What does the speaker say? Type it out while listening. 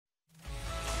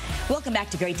Welcome back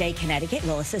to Great Day, Connecticut.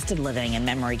 Well, assisted living and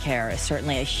memory care is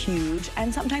certainly a huge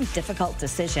and sometimes difficult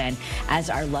decision as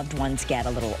our loved ones get a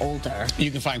little older.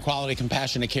 You can find quality,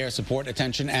 compassionate care, support,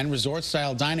 attention, and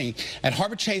resort-style dining at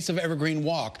HarborChase of Evergreen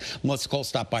Walk. Melissa Cole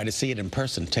stopped by to see it in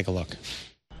person. Take a look.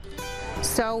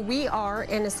 So we are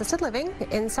in assisted living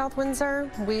in South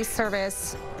Windsor. We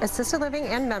service assisted living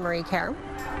and memory care.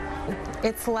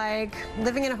 It's like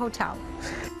living in a hotel.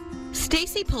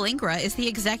 Stacy Palingra is the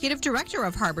executive director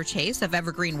of HarborChase of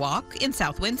Evergreen Walk in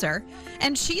South Windsor,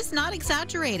 and she's not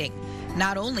exaggerating.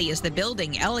 Not only is the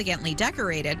building elegantly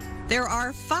decorated, there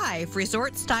are 5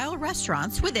 resort-style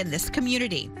restaurants within this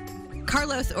community.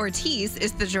 Carlos Ortiz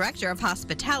is the director of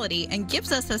hospitality and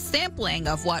gives us a sampling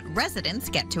of what residents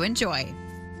get to enjoy.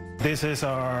 This is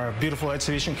our beautiful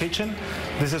exhibition kitchen.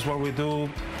 This is where we do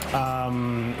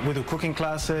cooking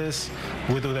classes,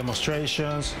 we do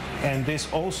demonstrations, and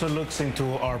this also looks into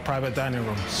our private dining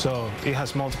room. So it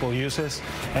has multiple uses,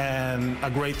 and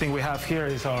a great thing we have here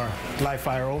is our live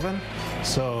fire oven.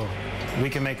 So we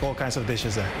can make all kinds of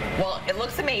dishes there. Well, it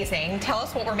looks amazing. Tell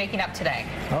us what we're making up today.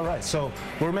 All right, so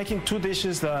we're making 2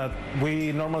 dishes that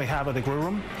we normally have at the grill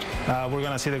room. We're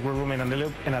gonna see the grill room in a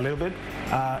little bit.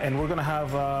 And we're gonna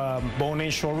have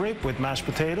bone-in short rib with mashed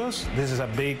potatoes. This is a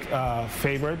big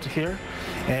favorite here.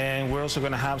 And we're also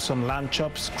gonna have some lamb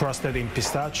chops crusted in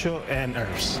pistachio and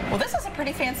herbs. Well, this is a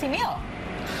pretty fancy meal.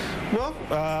 Well,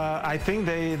 I think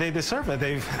they deserve it.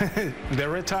 They're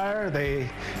retired.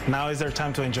 Now is their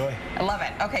time to enjoy. I love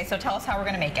it. Okay, so tell us how we're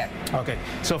going to make it. Okay,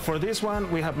 so for this one,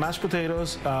 we have mashed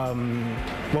potatoes.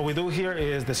 What we do here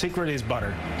is the secret is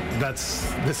butter.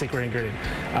 That's the secret ingredient.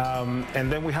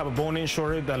 And then we have a bone-in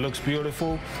short rib that looks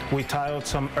beautiful. We tie out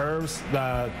some herbs.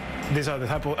 These are the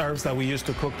type of herbs that we use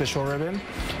to cook the short rib in.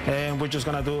 And we're just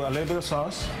going to do a little bit of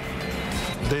sauce.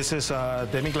 This is a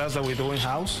demi-glace that we do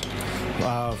in-house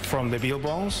from the veal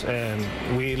bones, and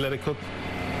we let it cook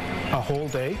a whole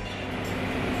day.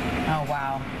 Oh,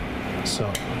 wow.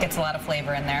 So gets a lot of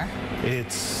flavor in there.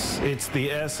 It's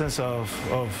the essence of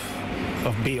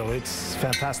veal. It's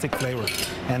fantastic flavor.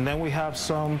 And then we have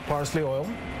some parsley oil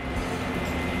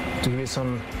to give it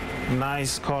some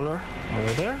nice color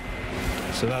over there.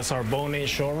 So that's our bone-in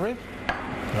short rib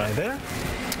right there.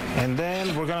 And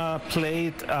then we're gonna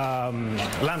plate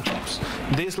lamb chops.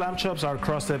 These lamb chops are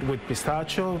crusted with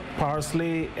pistachio,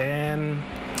 parsley, and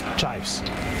chives.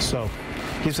 So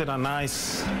gives it a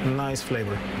nice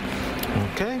flavor.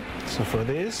 Okay, so for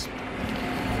this,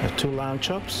 we have 2 lamb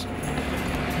chops.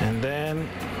 And then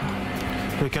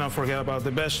we cannot forget about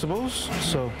the vegetables.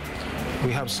 So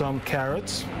we have some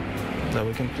carrots that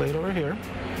we can plate over here.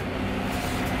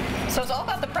 So it's all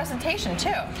about the presentation,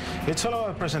 too. It's all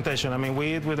about presentation. I mean,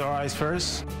 we eat with our eyes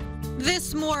first.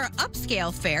 This more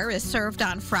upscale fare is served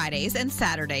on Fridays and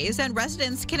Saturdays, and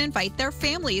residents can invite their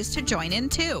families to join in,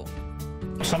 too.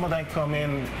 Some of them come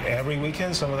in every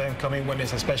weekend. Some of them come in when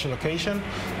it's a special occasion.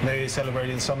 Maybe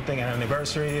celebrating something, an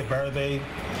anniversary, a birthday,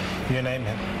 you name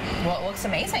it. Well, it looks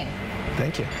amazing.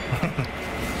 Thank you.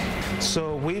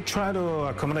 So we try to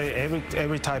accommodate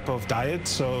every type of diet.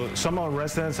 So some of our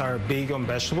residents are big on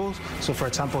vegetables. So for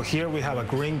example, here we have a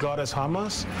green goddess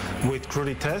hummus with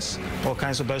crudités, all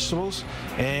kinds of vegetables.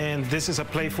 And this is a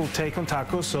playful take on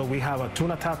tacos. So we have a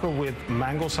tuna taco with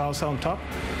mango salsa on top.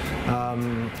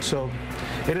 So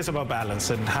it is about balance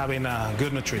and having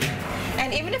good nutrition.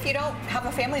 And even if you don't have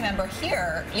a family member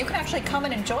here, you can actually come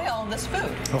and enjoy all of this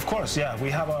food. Of course, yeah.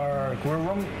 We have our grill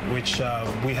room, which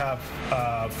we have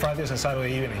Fridays and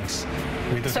Saturday evenings.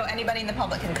 So anybody in the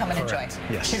public can come and Correct.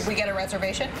 enjoy. Yes. Should we get a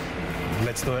reservation?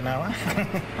 Let's do it now.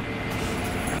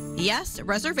 Yes,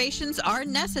 reservations are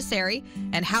necessary.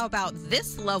 And how about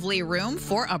this lovely room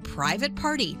for a private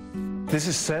party? This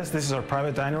is our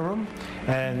private dining room,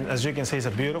 and as you can see, it's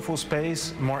a beautiful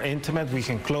space, more intimate. We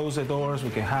can close the doors,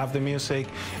 we can have the music,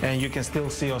 and you can still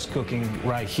see us cooking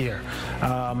right here.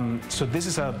 So this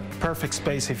is a perfect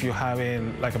space if you're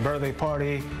having like a birthday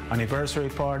party, anniversary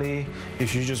party,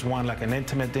 if you just want like an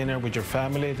intimate dinner with your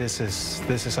family. This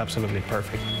is absolutely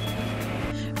perfect.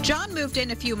 John moved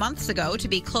in a few months ago to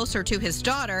be closer to his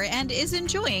daughter and is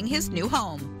enjoying his new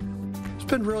home. It's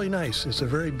been really nice. It's a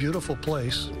very beautiful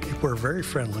place. People are very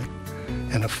friendly,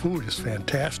 and the food is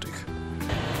fantastic.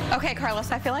 Okay,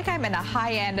 Carlos, I feel like I'm in a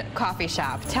high-end coffee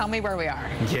shop. Tell me where we are.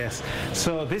 Yes,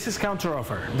 so this is counter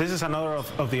offer. This is another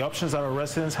of the options that our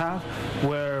residents have,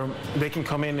 where they can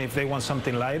come in if they want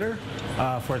something lighter.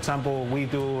 For example, we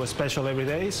do a special every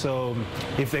day, so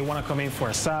if they want to come in for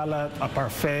a salad, a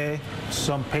parfait,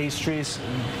 some pastries,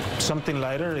 something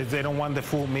lighter, if they don't want the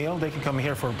full meal, they can come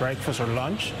here for breakfast or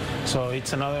lunch. So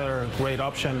it's another great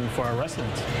option for our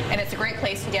residents. And it's a great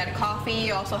place to get a coffee.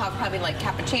 You also have probably like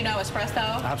cappuccino,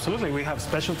 espresso. Absolutely. We have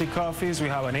specialty coffees. We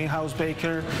have an in-house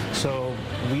baker. So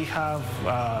we have,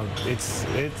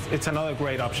 it's another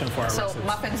great option for our residents. So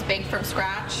muffins baked from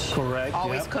scratch? Correct.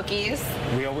 Always yep. Cookies?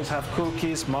 We always have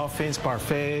cookies, muffins,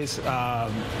 parfaits,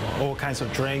 all kinds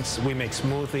of drinks. We make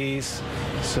smoothies.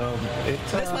 So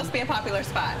this must be a popular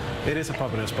spot. It is a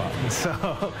popular spot.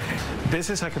 So this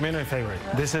is a community favorite.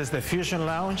 This is the Fusion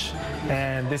Lounge,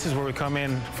 and this is where we come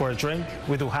in for a drink.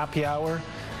 We do happy hour.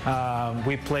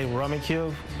 We play Rummy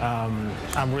Cube.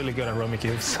 I'm really good at Rummy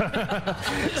Cubes.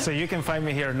 So you can find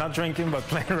me here, not drinking, but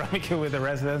playing Rummy Cube with the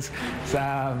residents.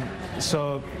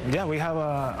 So yeah, we have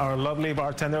our lovely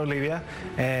bartender, Olivia,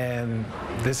 and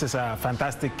this is a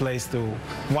fantastic place to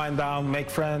wind down, make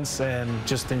friends, and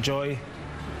just enjoy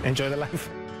the life.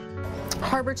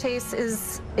 HarborChase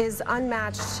is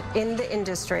unmatched in the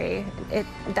industry.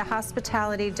 The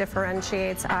hospitality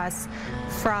differentiates us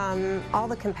from all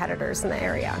the competitors in the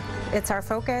area. It's our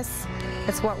focus,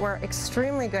 it's what we're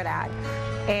extremely good at,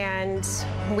 and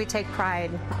we take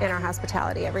pride in our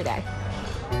hospitality every day.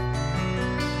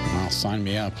 Well, sign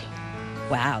me up.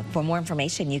 Wow. For more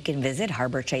information, you can visit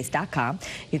HarborChase.com.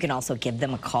 You can also give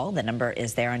them a call. The number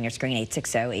is there on your screen,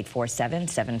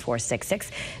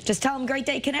 860-847-7466. Just tell them Great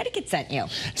Day Connecticut sent you.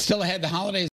 Still ahead, the holidays.